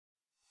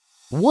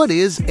What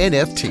is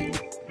NFT?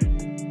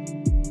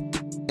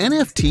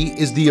 NFT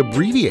is the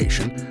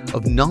abbreviation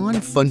of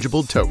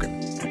Non-Fungible Token.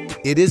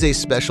 It is a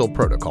special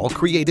protocol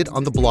created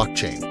on the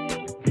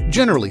blockchain.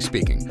 Generally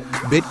speaking,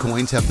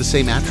 Bitcoins have the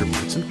same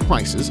attributes and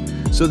prices,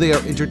 so they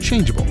are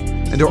interchangeable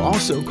and are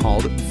also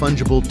called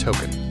fungible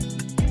token.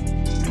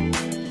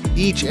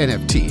 Each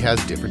NFT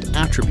has different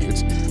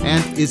attributes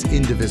and is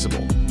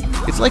indivisible.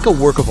 It's like a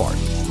work of art.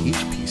 Each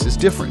piece is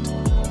different.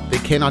 They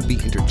cannot be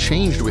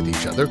interchanged with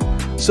each other,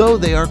 so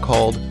they are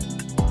called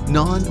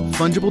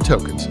non-fungible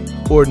tokens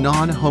or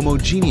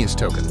non-homogeneous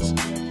tokens.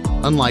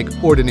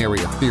 Unlike ordinary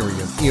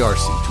Ethereum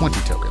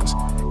ERC20 tokens,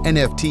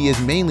 NFT is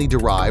mainly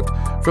derived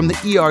from the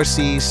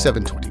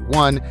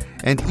ERC721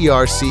 and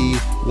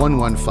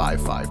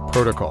ERC1155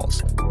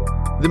 protocols.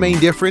 The main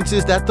difference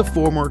is that the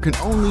former can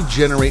only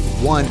generate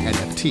one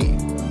NFT,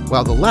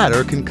 while the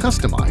latter can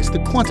customize the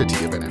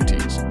quantity of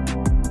NFTs.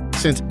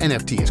 Since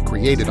NFT is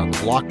created on the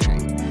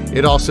blockchain,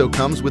 it also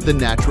comes with the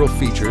natural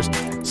features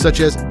such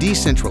as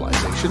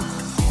decentralization,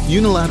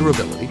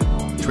 unilaterability,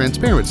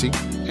 transparency,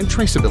 and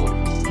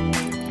traceability.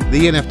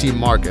 The NFT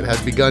market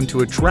has begun to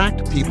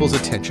attract people's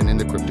attention in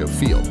the crypto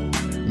field,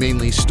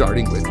 mainly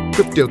starting with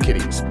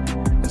Crypokitties.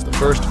 As the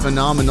first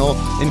phenomenal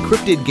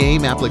encrypted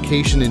game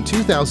application in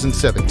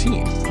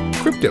 2017,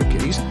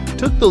 Crypokitties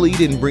took the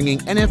lead in bringing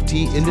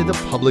NFT into the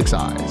public's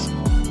eyes.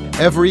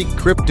 Every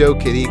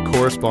Crypokitty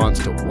corresponds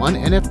to one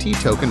NFT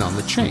token on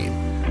the chain,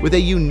 with a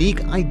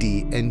unique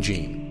ID and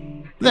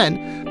gene.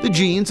 Then, the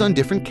genes on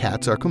different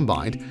cats are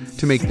combined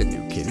to make the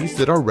new kitties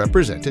that are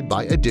represented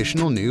by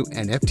additional new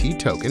NFT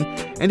token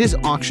and is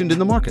auctioned in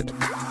the market.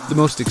 The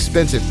most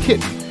expensive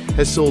kitten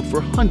has sold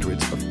for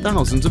hundreds of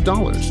thousands of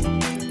dollars.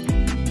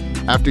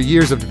 After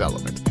years of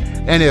development,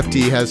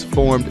 NFT has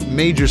formed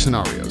major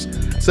scenarios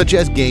such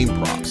as game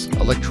props,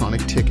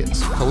 electronic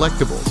tickets,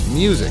 collectibles,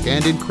 music,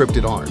 and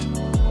encrypted art.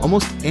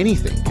 Almost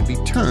anything can be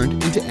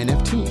turned into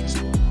NFTs.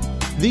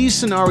 These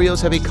scenarios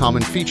have a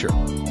common feature,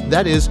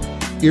 that is,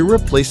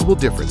 irreplaceable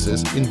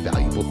differences in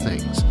valuable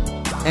things.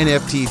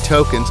 NFT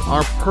tokens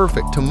are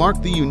perfect to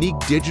mark the unique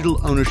digital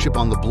ownership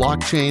on the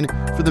blockchain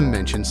for the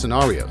mentioned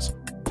scenarios.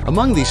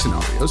 Among these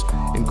scenarios,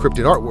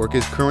 encrypted artwork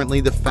is currently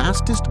the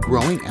fastest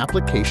growing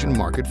application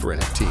market for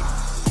NFT.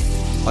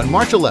 On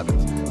March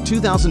 11,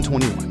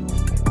 2021,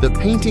 the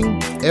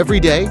painting Every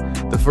Day,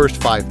 the first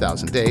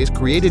 5,000 days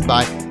created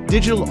by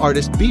digital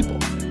artist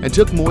Beeple and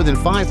took more than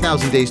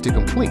 5,000 days to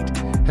complete,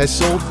 has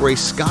sold for a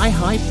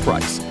sky-high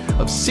price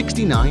of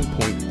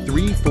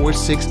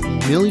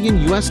 $69.346 million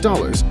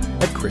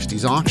at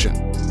Christie's auction.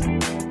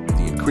 With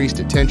the increased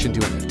attention to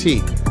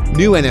NFT,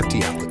 new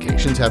NFT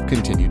applications have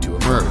continued to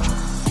emerge.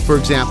 For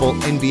example,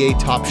 NBA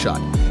Top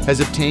Shot has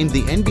obtained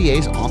the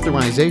NBA's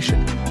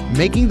authorization,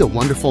 making the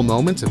wonderful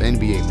moments of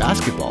NBA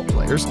basketball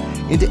players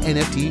into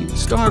NFT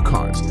star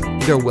cards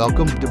and are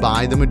welcomed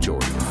by the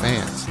majority of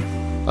fans.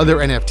 Other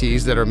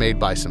NFTs that are made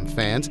by some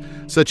fans,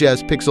 such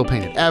as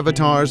pixel-painted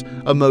avatars,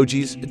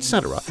 emojis,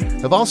 etc.,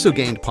 have also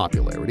gained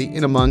popularity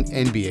in among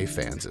NBA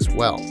fans as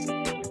well.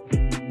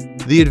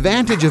 The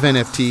advantage of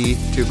NFT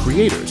to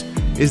creators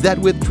is that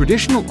with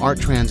traditional art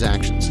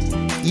transactions,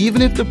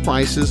 even if the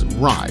prices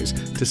rise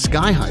to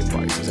sky-high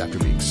prices after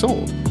being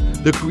sold,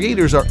 the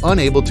creators are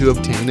unable to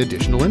obtain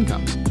additional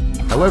incomes.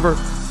 However,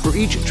 for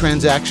each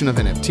transaction of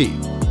NFT,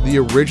 the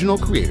original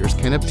creators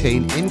can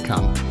obtain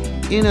income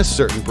in a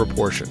certain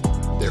proportion.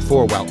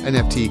 Therefore, while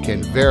NFT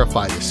can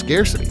verify the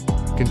scarcity,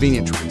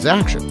 convenient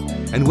transaction,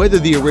 and whether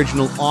the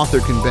original author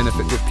can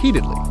benefit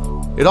repeatedly,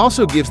 it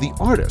also gives the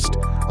artist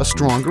a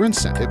stronger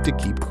incentive to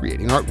keep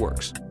creating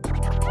artworks.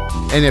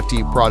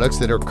 NFT products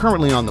that are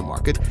currently on the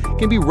market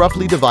can be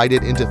roughly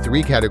divided into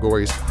three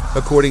categories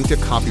according to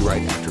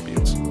copyright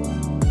attributes.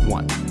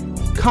 1.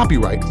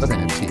 Copyright of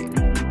NFT.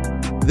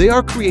 They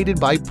are created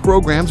by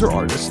programs or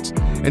artists,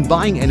 and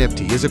buying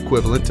NFT is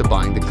equivalent to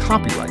buying the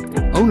copyright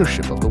or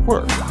ownership of the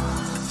work.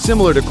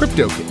 Similar to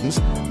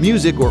Crypokitties,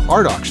 music or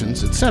art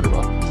auctions,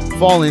 etc.,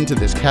 fall into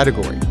this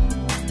category.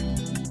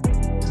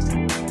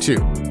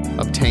 2.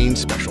 Obtain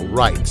special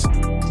rights.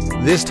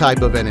 This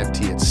type of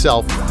NFT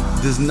itself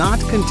does not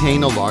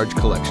contain a large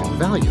collection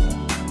value,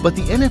 but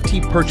the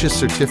NFT purchase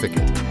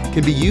certificate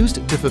can be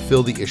used to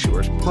fulfill the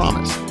issuer's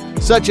promise,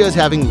 such as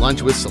having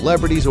lunch with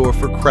celebrities or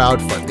for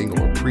crowdfunding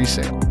or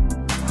pre-sale.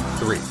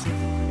 3.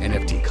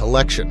 NFT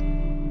Collection.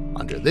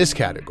 Under this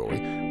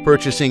category,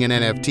 purchasing an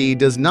NFT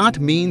does not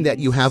mean that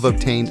you have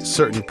obtained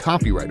certain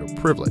copyright or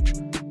privilege.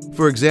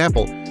 For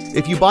example,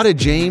 if you bought a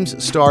James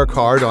Star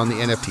card on the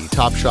NFT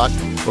Top Shot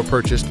or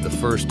purchased the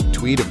first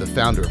tweet of the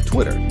founder of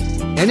Twitter,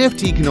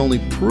 NFT can only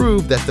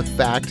prove that the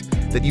fact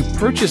that you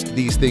purchased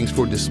these things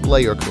for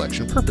display or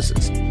collection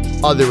purposes.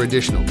 Other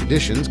additional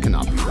conditions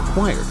cannot be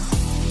required.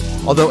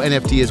 Although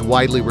NFT is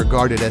widely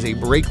regarded as a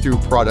breakthrough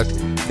product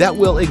that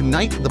will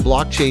ignite the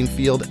blockchain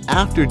field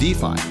after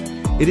DeFi,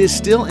 it is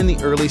still in the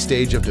early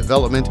stage of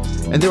development,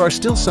 and there are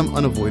still some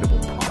unavoidable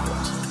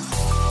problems.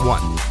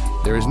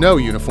 1. There is no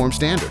uniform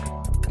standard.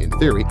 In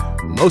theory,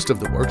 most of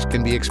the works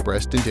can be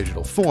expressed in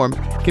digital form,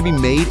 can be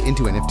made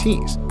into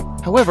NFTs.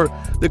 However,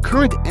 the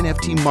current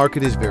NFT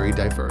market is very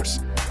diverse,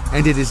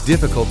 and it is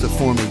difficult to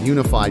form a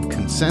unified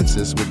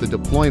consensus with the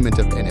deployment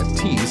of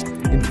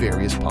NFTs in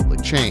various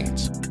public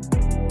chains.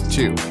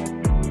 2.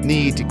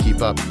 Need to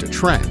keep up to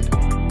trend.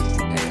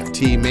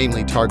 NFT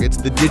mainly targets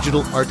the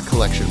digital art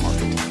collection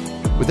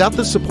market. Without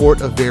the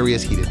support of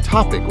various heated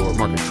topic or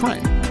market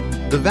trend,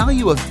 the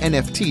value of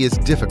NFT is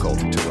difficult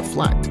to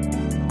reflect.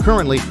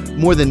 Currently,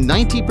 more than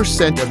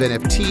 90% of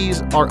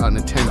NFTs are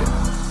unattended.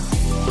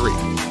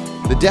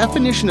 3. The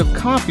definition of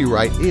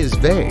copyright is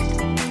vague.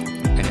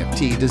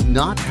 NFT does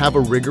not have a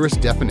rigorous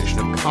definition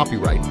of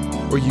copyright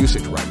or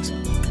usage rights.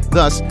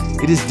 Thus,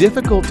 it is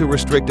difficult to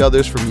restrict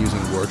others from using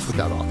works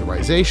without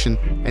authorization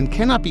and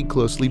cannot be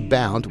closely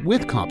bound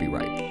with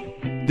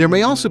copyright. There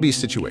may also be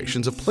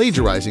situations of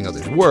plagiarizing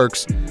others'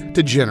 works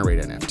to generate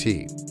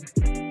NFT.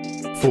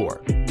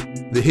 4.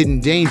 The hidden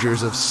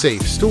dangers of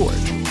safe storage.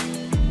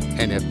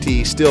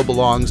 NFT still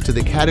belongs to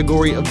the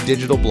category of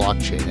digital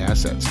blockchain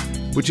assets,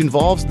 which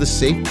involves the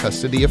safe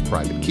custody of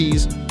private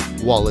keys,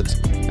 wallets,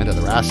 and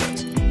other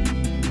assets.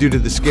 Due to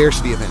the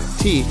scarcity of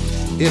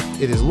NFT,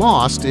 if it is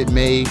lost, it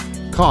may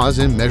cause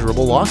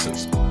immeasurable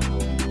losses.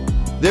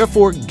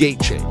 Therefore,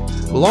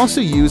 GateChain will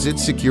also use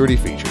its security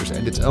features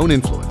and its own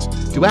influence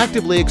to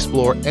actively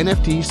explore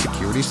NFT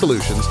security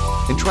solutions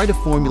and try to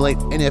formulate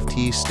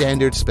NFT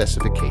standard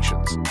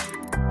specifications.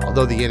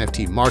 Although the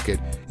NFT market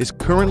is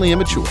currently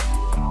immature,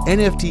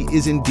 NFT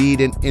is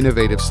indeed an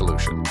innovative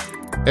solution.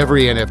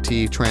 Every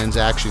NFT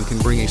transaction can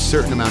bring a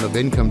certain amount of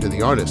income to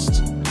the artists,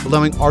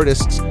 allowing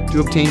artists to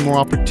obtain more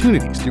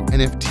opportunities through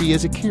NFT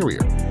as a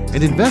carrier,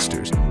 and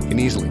investors can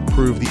easily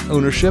prove the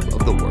ownership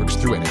of the works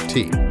through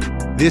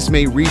NFT. This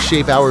may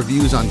reshape our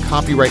views on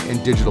copyright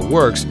and digital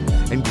works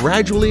and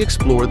gradually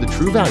explore the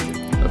true value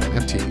of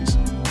NFTs.